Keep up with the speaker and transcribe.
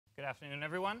Good afternoon,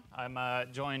 everyone. I'm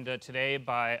joined today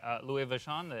by Louis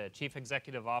Vachon, the Chief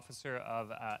Executive Officer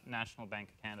of National Bank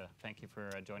of Canada. Thank you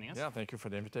for joining us. Yeah, thank you for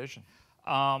the invitation.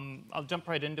 I'll jump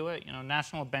right into it. You know,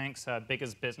 National Bank's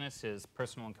biggest business is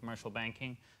personal and commercial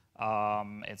banking.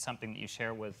 It's something that you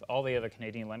share with all the other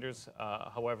Canadian lenders.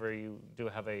 However, you do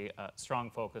have a strong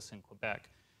focus in Quebec.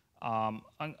 I'm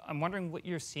wondering what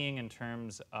you're seeing in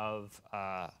terms of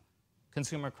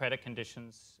consumer credit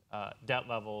conditions, debt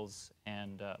levels,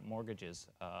 and mortgages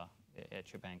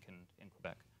at your bank in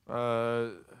Quebec.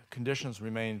 Conditions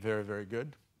remain very, very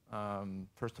good.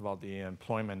 First of all, the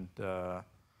employment, we're,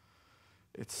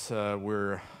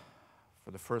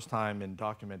 for the first time in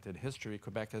documented history,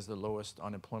 Quebec has the lowest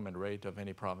unemployment rate of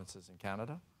any provinces in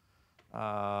Canada.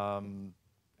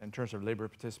 In terms of labor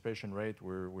participation rate,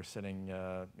 we're sitting,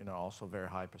 also very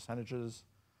high percentages.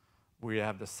 We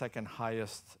have the second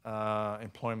highest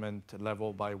employment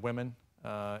level by women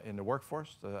in the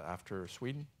workforce after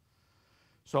Sweden.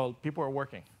 So people are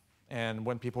working. And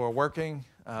when people are working,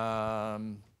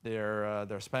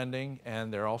 they're spending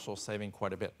and they're also saving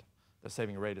quite a bit. The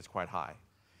saving rate is quite high.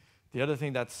 The other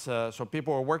thing so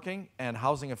people are working and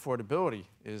housing affordability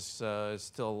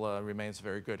still remains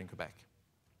very good in Quebec.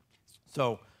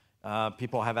 So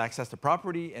people have access to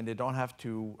property and they don't have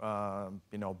to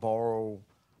borrow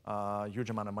a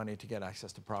huge amount of money to get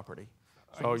access to property.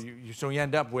 So you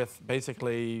end up with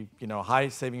basically high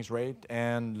savings rate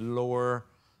and lower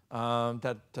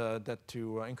debt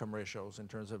to income ratios in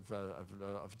terms of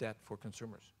debt for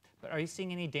consumers. But are you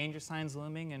seeing any danger signs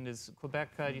looming? And is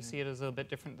Quebec, do you see it as a bit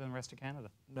different than the rest of Canada?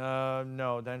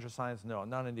 No, danger signs, no.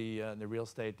 Not in the real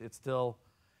estate. It's still,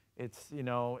 it's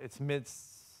mid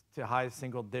to high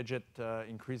single-digit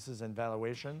increases in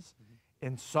valuations.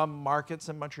 In some markets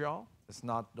in Montreal, it's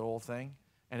not the whole thing,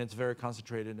 and it's very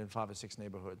concentrated in 5 or 6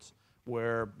 neighborhoods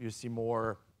where you see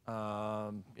more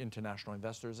international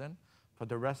investors in. For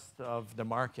the rest of the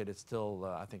market, it's still,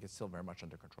 I think it's still very much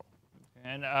under control.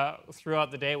 And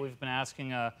throughout the day, we've been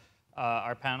asking our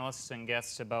panelists and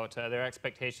guests about their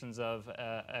expectations of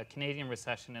a Canadian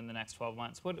recession in the next 12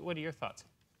 months. What are your thoughts?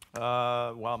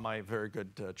 Well, my very good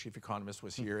chief economist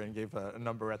was here and gave a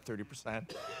number at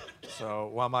 30%.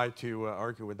 So who am I to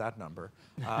argue with that number?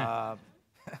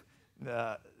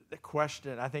 The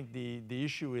question, I think the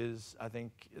issue is, I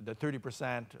think the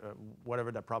 30%, whatever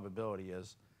the probability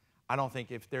is, I don't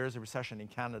think if there is a recession in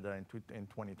Canada in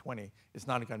 2020, it's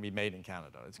not going to be made in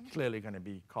Canada. It's clearly going to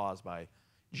be caused by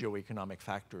geoeconomic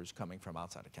factors coming from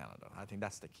outside of Canada. I think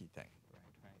that's the key thing.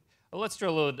 Well, let's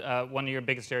drill a little. One of your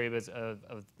biggest areas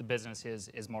of the business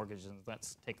is mortgages.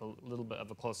 Let's take a little bit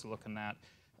of a closer look on that.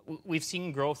 We've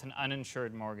seen growth in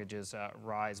uninsured mortgages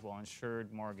rise while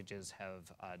insured mortgages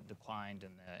have declined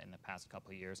in the past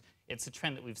couple of years. It's a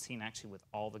trend that we've seen actually with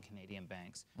all the Canadian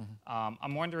banks.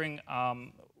 I'm wondering,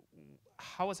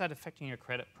 how is that affecting your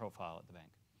credit profile at the bank?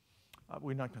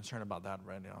 We're not concerned about that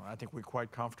right now. I think we're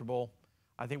quite comfortable.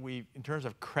 I think in terms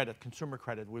of credit, consumer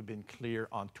credit, we've been clear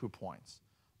on 2 points.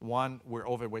 One, we're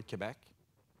overweight Quebec,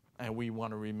 and we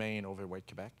want to remain overweight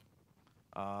Quebec.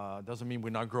 Doesn't mean we're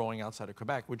not growing outside of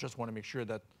Quebec. We just want to make sure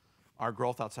that our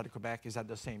growth outside of Quebec is at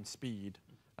the same speed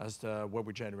as what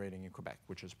we're generating in Quebec,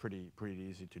 which is pretty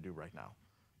easy to do right now.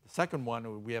 The second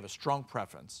one, we have a strong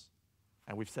preference,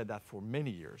 and we've said that for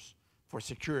many years, for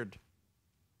secured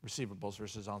receivables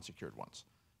versus unsecured ones.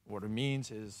 What it means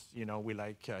is, we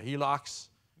like HELOCs,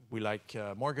 we like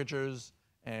mortgages,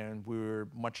 and we're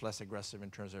much less aggressive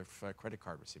in terms of credit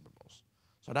card receivables.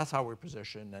 So that's how we're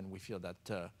positioned, and we feel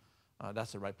that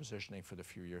that's the right positioning for the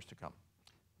few years to come.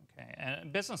 Okay,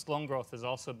 and business loan growth has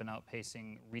also been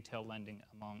outpacing retail lending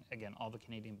among, again, all the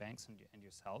Canadian banks and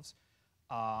yourselves.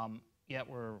 Yet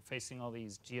we're facing all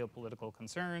these geopolitical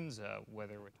concerns,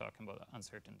 whether we're talking about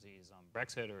uncertainties on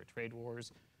Brexit or trade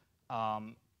wars,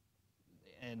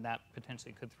 and that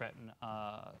potentially could threaten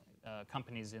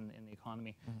companies in the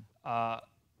economy.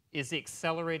 Is the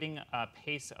accelerating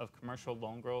pace of commercial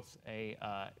loan growth a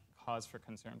cause for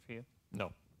concern for you?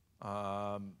 No.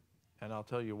 And I'll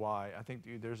tell you why. I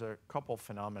think there's a couple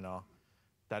phenomena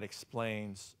that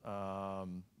explains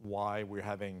why we're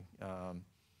having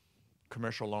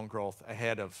commercial loan growth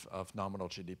ahead of nominal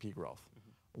GDP growth.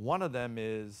 One of them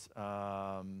is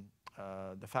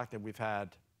the fact that we've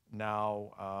had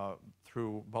now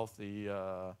through both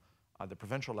at the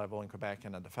provincial level in Quebec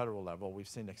and at the federal level, we've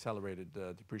seen accelerated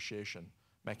depreciation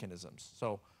mechanisms.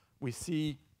 So we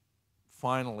see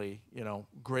finally,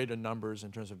 greater numbers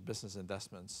in terms of business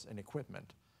investments and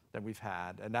equipment than we've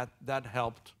had, and that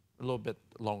helped a little bit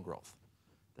loan growth.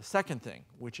 The second thing,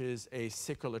 which is a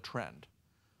secular trend,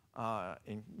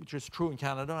 which is true in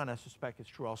Canada, and I suspect it's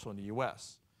true also in the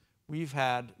US, we've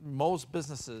had most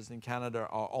businesses in Canada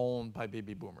are owned by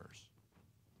baby boomers.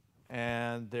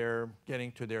 And they're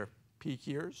getting to their peak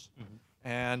years.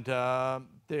 And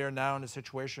they are now in a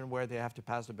situation where they have to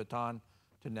pass the baton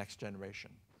to the next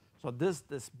generation. So this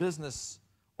business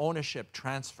ownership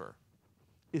transfer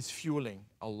is fueling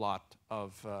a lot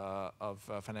of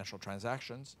financial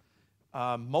transactions.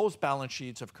 Most balance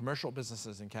sheets of commercial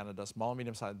businesses in Canada, small,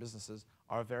 medium-sized businesses,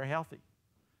 are very healthy.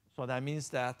 So that means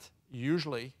that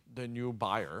usually the new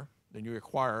buyer, the new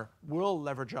acquirer, will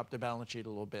leverage up the balance sheet a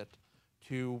little bit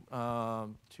to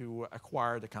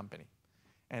acquire the company.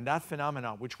 And that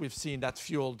phenomenon, which we've seen, that's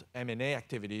fueled M&A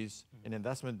activities in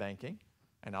investment banking,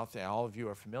 and I'll say all of you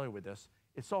are familiar with this,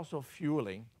 it's also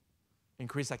fueling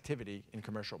increased activity in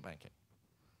commercial banking.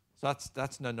 So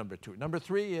that's number two. Number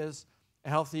three is a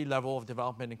healthy level of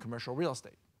development in commercial real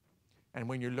estate. And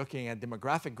when you're looking at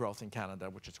demographic growth in Canada,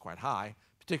 which is quite high,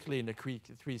 particularly in the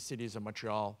three cities of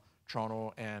Montreal,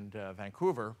 Toronto, and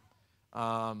Vancouver,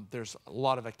 there's a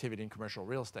lot of activity in commercial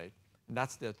real estate. And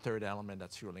that's the third element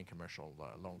that's fueling commercial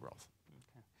loan growth.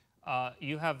 Okay.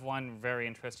 You have one very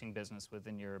interesting business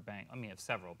within your bank. I mean, you have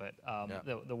several, but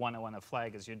the one I want to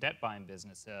flag is your debt buying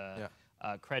business,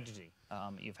 Credigy.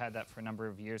 You've had that for a number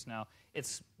of years now.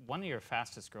 It's one of your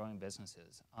fastest growing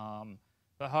businesses.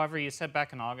 But however, you said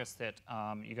back in August that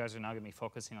you guys are now going to be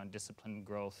focusing on disciplined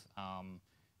growth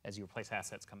as you replace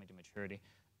assets coming to maturity.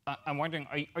 I'm wondering,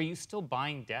 are you still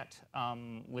buying debt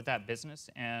with that business?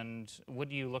 And what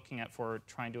are you looking at for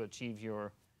trying to achieve your,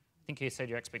 I think you said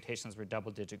your expectations were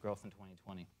double-digit growth in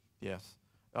 2020. Yes,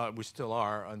 we still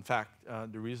are. In fact,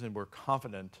 the reason we're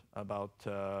confident about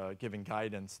giving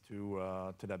guidance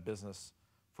to that business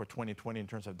for 2020 in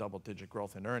terms of double-digit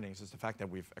growth in earnings is the fact that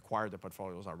we've acquired the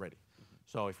portfolios already.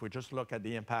 So if we just look at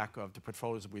the impact of the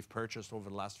portfolios we've purchased over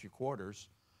the last few quarters,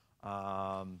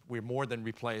 we more than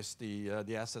replaced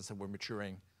the assets that were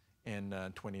maturing in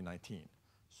 2019.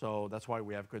 So that's why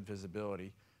we have good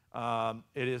visibility.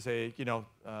 It is a,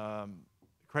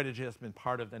 Credigy has been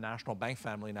part of the National Bank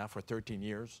family now for 13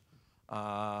 years.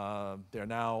 They're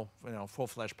now,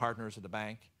 full-fledged partners of the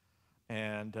bank.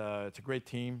 And it's a great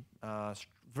team,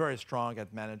 very strong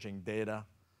at managing data,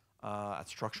 at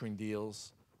structuring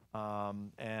deals.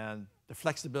 And the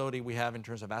flexibility we have in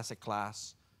terms of asset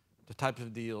class, the types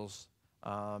of deals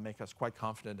make us quite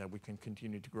confident that we can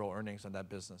continue to grow earnings on that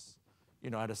business,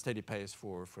 at a steady pace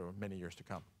for many years to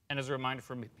come. And as a reminder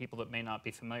for people that may not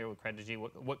be familiar with Credigy,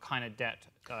 what kind of debt?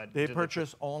 They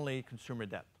purchase only consumer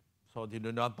debt, so they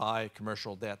do not buy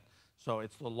commercial debt. So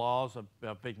it's the laws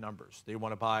of big numbers. They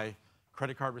want to buy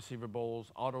credit card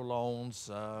receivables, auto loans,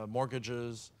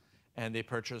 mortgages, and they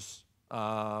purchase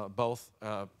both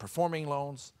performing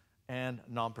loans and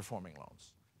non-performing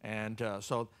loans. And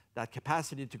so that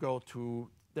capacity to go to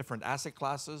different asset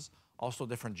classes, also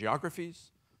different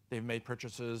geographies. They've made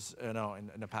purchases, in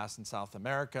the past in South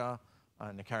America,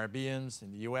 in the Caribbean,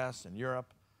 in the U.S., and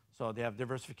Europe. So they have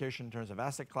diversification in terms of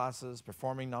asset classes,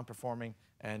 performing, non-performing,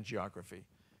 and geography.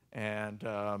 And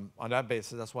on that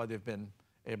basis, that's why they've been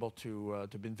able to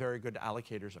be very good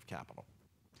allocators of capital.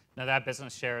 Now that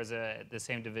business shares the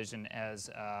same division as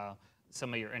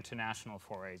some of your international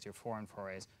forays, your foreign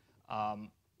forays.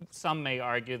 Some may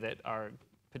argue that are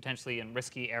potentially in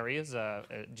risky areas,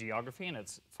 geography, and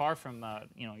it's far from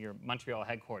your Montreal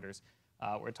headquarters.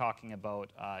 We're talking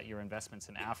about your investments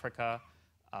in Africa,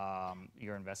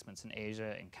 your investments in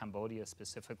Asia, in Cambodia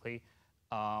specifically.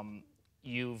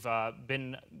 You've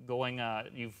been going.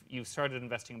 You've started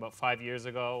investing about 5 years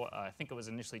ago. I think it was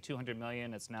initially $200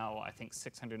 million. It's now, I think,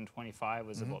 625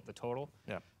 was about the total.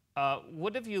 Yeah.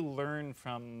 What have you learned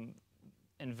from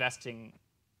investing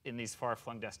in these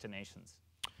far-flung destinations?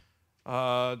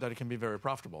 That it can be very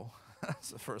profitable.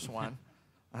 That's the first one.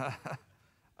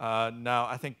 Now,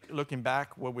 I think looking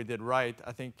back, what we did right,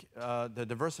 I think the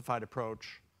diversified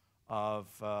approach of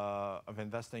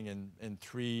investing in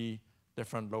 3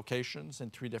 different locations,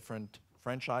 in 3 different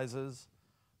franchises,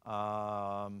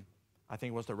 I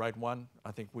think was the right one.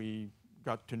 I think we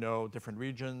got to know different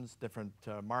regions, different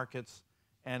markets,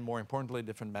 and more importantly,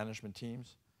 different management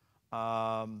teams.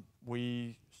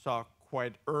 We saw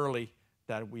quite early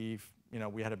that we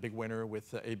had a big winner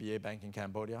with ABA Bank in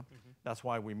Cambodia. That's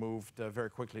why we moved very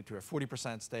quickly to a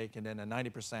 40% stake and then a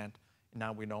 90%. And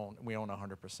now we own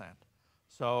 100%.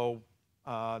 So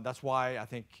that's why I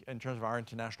think in terms of our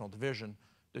international division,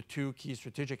 the 2 key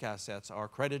strategic assets are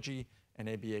Credigy and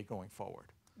ABA going forward.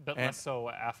 But less so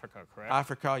Africa, correct?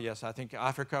 Africa, yes. I think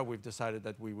Africa, we've decided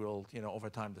that we will, over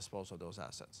time, dispose of those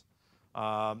assets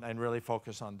and really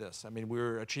focus on this. I mean,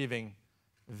 we're achieving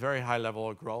very high level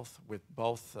of growth with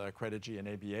both Credigy and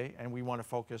ABA, and we want to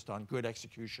focus on good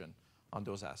execution on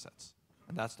those assets.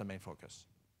 And that's the main focus.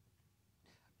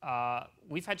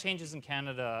 We've had changes in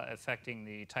Canada affecting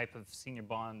the type of senior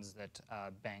bonds that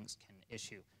banks can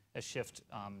issue, a shift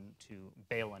to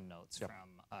bail-in notes Yep.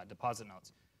 from deposit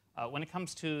notes. When it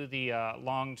comes to the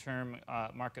long-term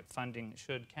market funding,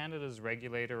 should Canada's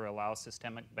regulator allow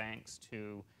systemic banks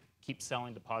to keep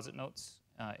selling deposit notes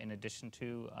in addition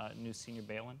to new senior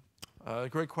bail-in?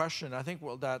 Great question. I think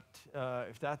that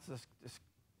if this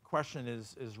question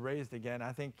is raised again,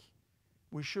 I think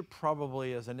we should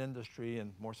probably, as an industry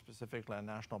and more specifically a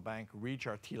national bank, reach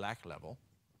our TLAC level.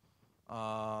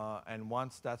 And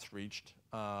once that's reached,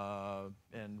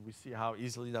 and we see how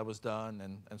easily that was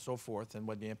done and so forth, and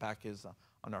what the impact is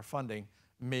on our funding,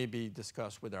 maybe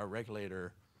discuss with our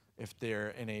regulator if there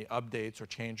are any updates or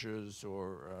changes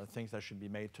or things that should be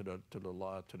made to the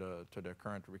law, to the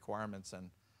current requirements. And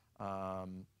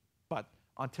but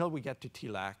until we get to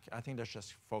TLAC, I think that's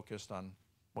just focused on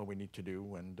what we need to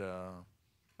do, and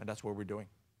that's what we're doing.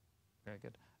 Very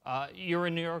good. You were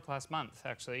in New York last month,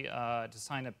 actually, to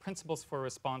sign a Principles for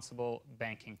Responsible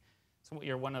Banking. So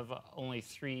you're one of only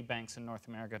 3 banks in North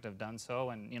America to have done so,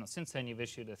 and since then you've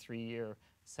issued a 3-year,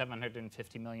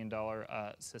 $750 million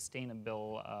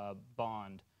sustainable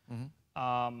bond,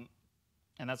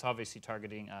 and that's obviously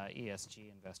targeting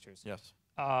ESG investors. Yes.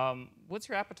 What's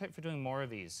your appetite for doing more of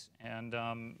these? And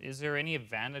is there any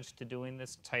advantage to doing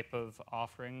this type of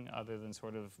offering other than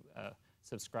sort of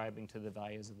subscribing to the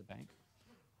values of the bank?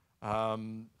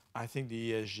 I think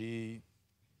the ESG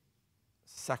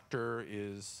sector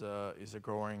is a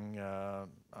growing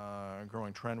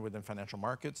trend within financial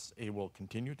markets. It will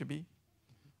continue to be.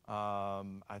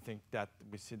 I think that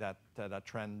we see that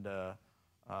trend,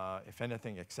 if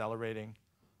anything, accelerating.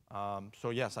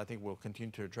 So yes, I think we'll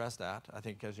continue to address that. I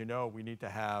think, as you know, we need to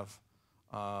have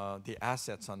the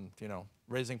assets on,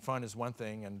 raising fund is one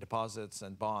thing, and deposits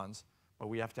and bonds, but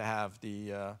we have to have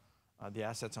the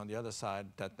assets on the other side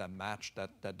that match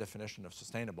that definition of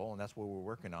sustainable, and that's what we're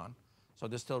working on. So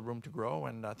there's still room to grow,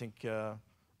 and I think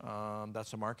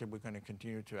that's a market we're going to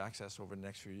continue to access over the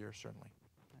next few years, certainly.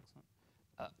 Excellent.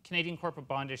 Canadian corporate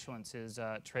bond issuance is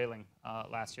trailing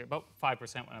last year, about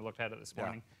 5% when I looked at it this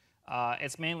morning. Yeah.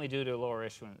 It's mainly due to lower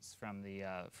issuance from the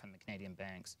Canadian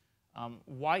banks.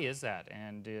 Why is that?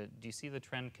 And do you see the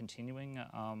trend continuing,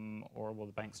 or will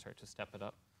the banks start to step it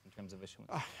up in terms of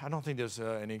issuance? I don't think there's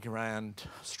any grand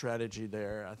strategy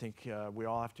there. I think we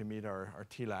all have to meet our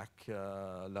TLAC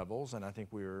levels, and I think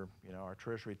our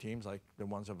treasury teams, like the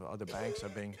ones of other banks, are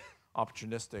being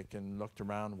opportunistic and looked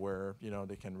around where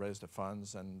they can raise the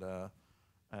funds and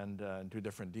do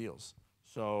different deals.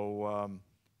 So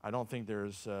I don't think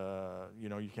there's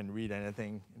you can read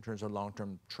anything in terms of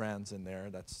long-term trends in there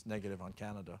that's negative on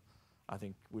Canada. I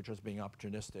think we're just being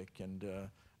opportunistic,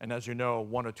 and as you know,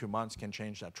 1 or 2 months can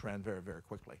change that trend very, very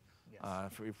quickly.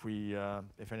 Yes.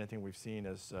 If anything, we've seen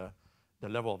is the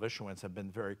level of issuance have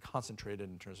been very concentrated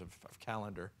in terms of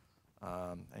calendar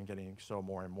and getting so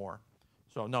more and more.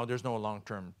 So no, there's no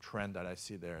long-term trend that I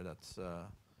see there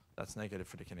that's negative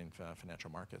for the Canadian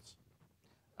financial markets.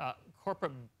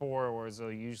 Corporate borrowers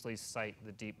will usually cite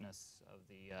the deepness of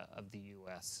the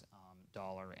U.S.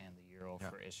 Dollar and the euro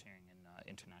for issuing in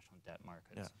international debt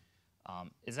markets. Yeah.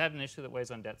 Is that an issue that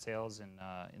weighs on debt sales in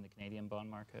the Canadian bond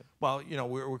market? Well,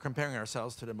 we're comparing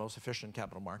ourselves to the most efficient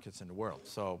capital markets in the world.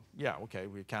 So yeah, okay,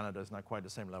 Canada is not quite the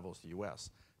same level as the U.S.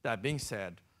 That being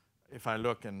said, if I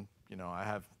look and I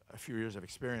have a few years of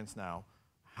experience now,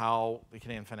 how the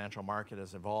Canadian financial market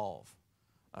has evolved,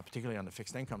 particularly on the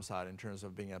fixed income side, in terms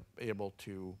of being able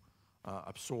to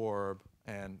absorb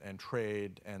and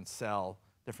trade and sell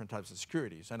different types of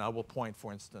securities. And I will point,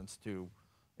 for instance, to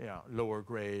lower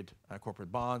grade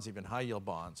corporate bonds, even high yield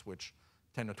bonds, which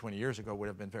 10 or 20 years ago would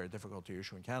have been very difficult to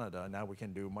issue in Canada. And now we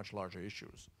can do much larger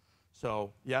issues.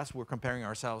 So yes, we're comparing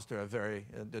ourselves to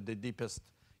the deepest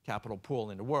capital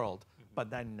pool in the world. But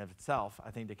that in and of itself,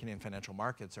 I think the Canadian financial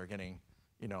markets are getting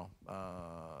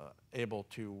able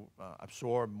to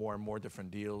absorb more and more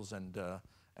different deals and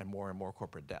more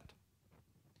corporate debt.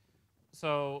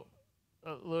 So,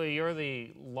 Louis, you're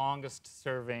the longest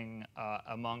serving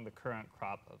among the current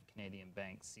crop of Canadian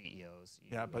bank CEOs.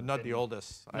 Yeah, but not the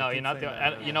oldest. No, you're not the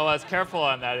oldest. I was careful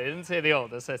on that. I didn't say the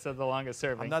oldest. I said the longest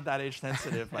serving. I'm not that age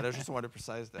sensitive, but I just want to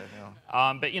precise that.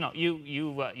 But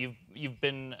you've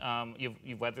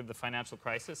weathered the financial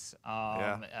crisis.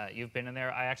 You've been in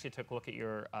there. I actually took a look at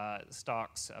your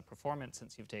stock's performance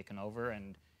since you've taken over,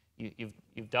 and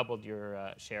you've doubled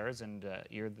your shares, and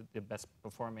you're the best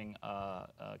performing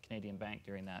Canadian bank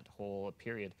during that whole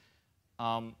period.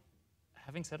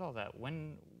 Having said all that,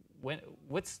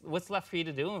 what's left for you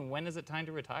to do, and when is it time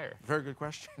to retire? Very good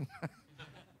question.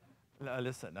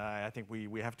 Listen, I think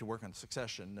we have to work on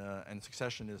succession, and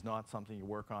succession is not something you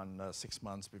work on 6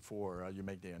 months before you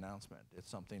make the announcement. It's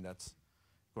something that's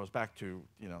goes back to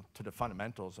to the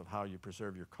fundamentals of how you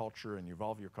preserve your culture and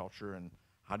evolve your culture, and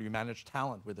how do you manage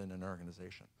talent within an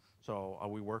organization. So, are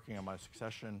we working on my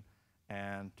succession,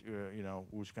 and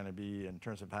who's going to be in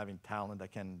terms of having talent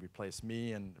that can replace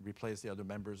me and replace the other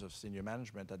members of senior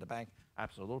management at the bank?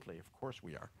 Absolutely, of course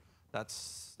we are.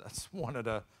 That's one of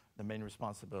the main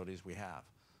responsibilities we have.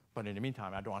 But in the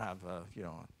meantime, I don't have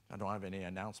I don't have any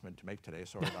announcement to make today.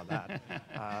 Sorry about that.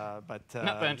 Not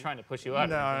that I'm trying to push you out.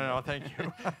 No, thank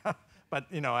you. But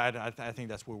I think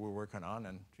that's what we're working on,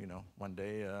 and one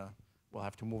day we'll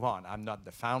have to move on. I'm not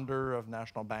the founder of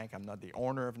National Bank. I'm not the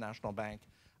owner of National Bank.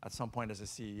 At some point, as a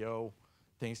CEO,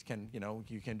 things can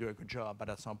you can do a good job, but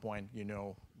at some point,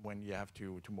 when you have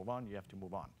to move on, you have to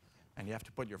move on, and you have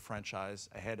to put your franchise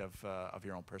ahead of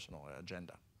your own personal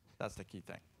agenda. That's the key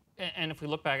thing. And if we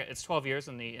look back, it's 12 years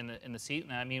in the seat.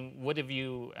 And I mean, what have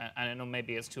you? And I know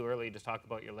maybe it's too early to talk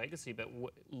about your legacy, but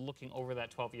looking over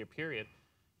that 12-year period,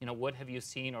 what have you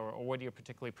seen, or what are you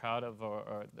particularly proud of,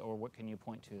 or what can you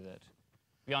point to that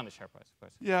beyond the share price, of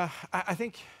course? Yeah, I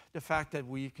think the fact that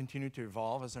we continue to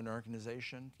evolve as an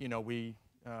organization,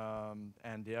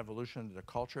 and the evolution of the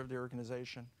culture of the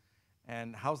organization,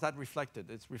 and how's that reflected?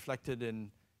 It's reflected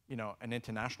in an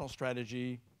international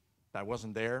strategy that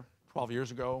wasn't there 12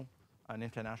 years ago, an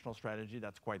international strategy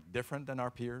that's quite different than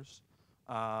our peers,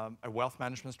 a wealth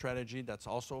management strategy that's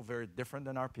also very different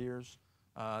than our peers,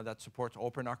 that supports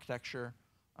open architecture,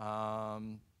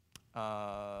 and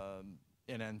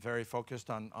then very focused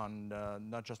on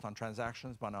not just on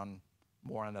transactions, but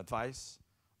more on advice.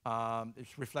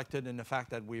 It's reflected in the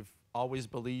fact that we've always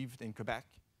believed in Quebec,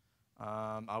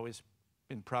 always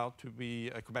been proud to be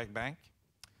a Quebec bank.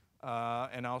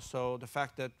 And also the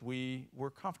fact that we were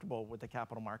comfortable with the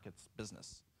capital markets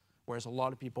business, whereas a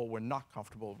lot of people were not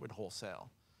comfortable with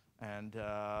wholesale. And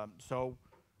so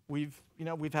we've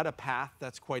had a path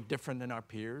that's quite different than our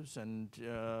peers, and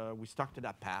we stuck to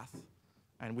that path.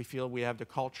 And we feel we have the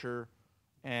culture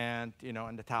and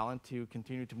and the talent to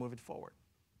continue to move it forward.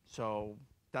 So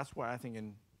that's what I think,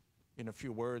 in a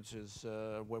few words, is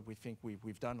what we think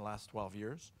we've done the last 12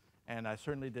 years. And I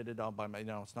certainly did it all by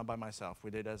it's not by myself. We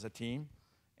did it as a team.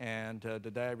 And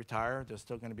the day I retire, there's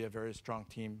still going to be a very strong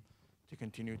team to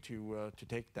continue to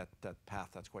take that path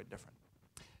that's quite different.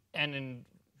 And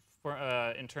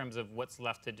in terms of what's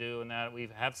left to do, and that we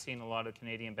have seen a lot of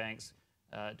Canadian banks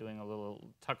doing a little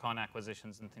tuck-on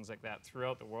acquisitions and things like that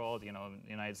throughout the world. In the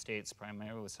United States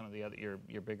primarily, with some of the other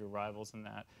your bigger rivals in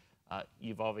that.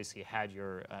 You've obviously had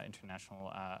your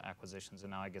international acquisitions,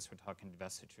 and now I guess we're talking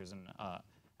divestitures in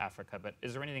Africa. But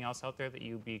is there anything else out there that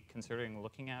you'd be considering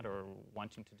looking at or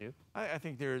wanting to do? I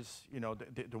think there's,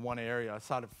 the one area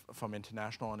aside from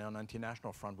international, and on the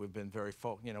international front, we've been very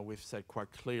we've said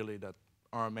quite clearly that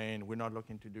we're not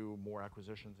looking to do more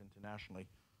acquisitions internationally.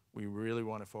 We really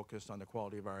want to focus on the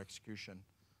quality of our execution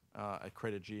at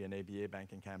Credit G and ABA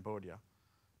Bank in Cambodia.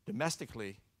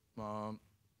 Domestically,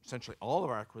 essentially all of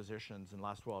our acquisitions in the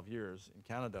last 12 years in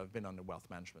Canada have been on the wealth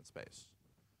management space.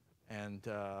 And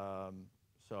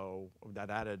so that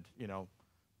added,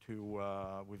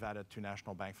 we've added to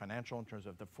National Bank Financial in terms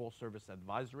of the full service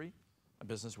advisory, a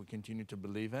business we continue to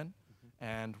believe in. Mm-hmm.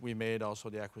 And we made also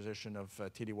the acquisition of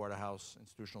TD Waterhouse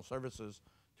Institutional Services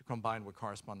to combine with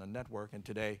Correspondent Network. And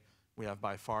today we have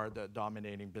by far the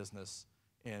dominating business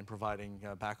in providing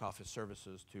back office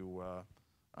services to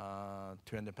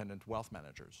independent wealth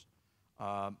managers.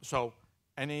 So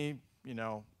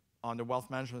on the wealth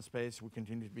management space, we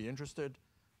continue to be interested,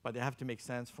 but they have to make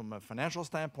sense from a financial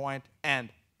standpoint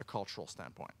and a cultural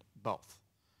standpoint, both.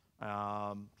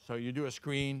 So you do a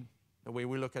screen, the way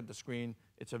we look at the screen,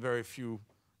 it's a very few,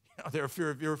 there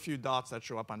are very few dots that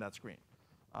show up on that screen.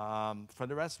 For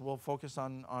the rest, we'll focus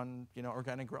on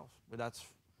organic growth. But that's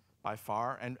by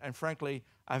far, and frankly,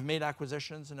 I've made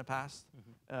acquisitions in the past,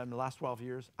 in the last 12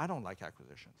 years. I don't like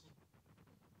acquisitions.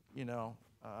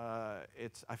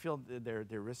 I feel they're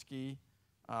risky.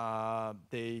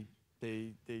 They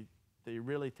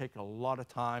really take a lot of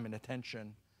time and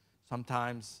attention,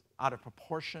 sometimes out of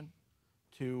proportion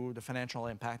to the financial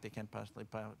impact they can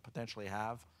potentially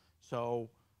have. So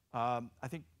I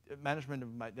think management,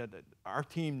 our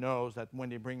team knows that when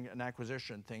they bring an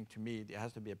acquisition thing to me, it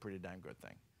has to be a pretty damn good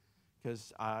thing.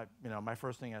 Because my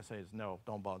first thing I say is, no,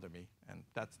 don't bother me. And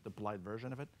that's the polite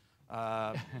version of it.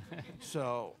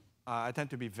 So I tend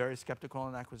to be very skeptical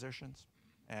in acquisitions.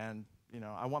 And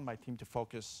I want my team to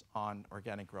focus on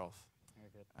organic growth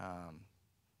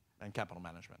and capital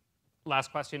management.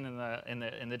 Last question in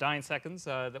the dying seconds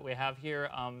that we have here.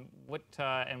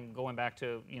 And going back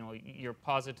to your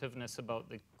positiveness about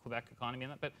the Quebec economy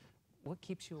and that, but what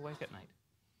keeps you awake at night?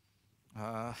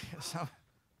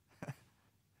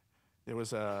 There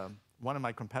was one of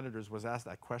my competitors was asked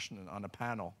that question on a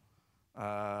panel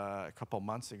a couple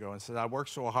months ago and said, "I work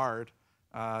so hard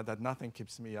that nothing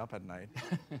keeps me up at night."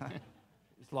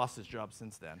 He's lost his job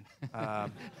since then.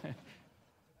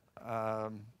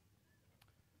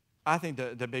 I think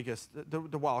the biggest,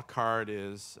 the wild card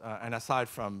is, and aside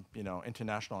from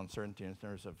international uncertainty in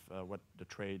terms of what the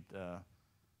trade,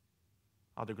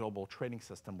 how the global trading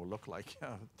system will look like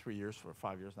 3 years or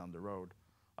 5 years down the road,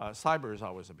 cyber is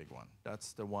always a big one.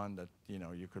 That's the one that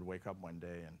you could wake up one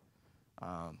day and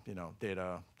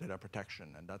data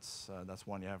protection, and that's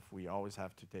one we always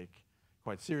have to take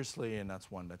quite seriously, and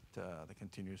that's one that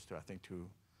continues to, I think, to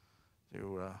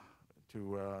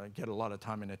get a lot of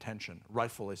time and attention,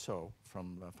 rightfully so,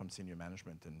 from senior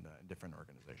management in different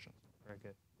organizations. Very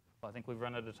good. Well, I think we've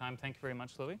run out of time. Thank you very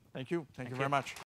much, Louis. Thank you. Thank you very much.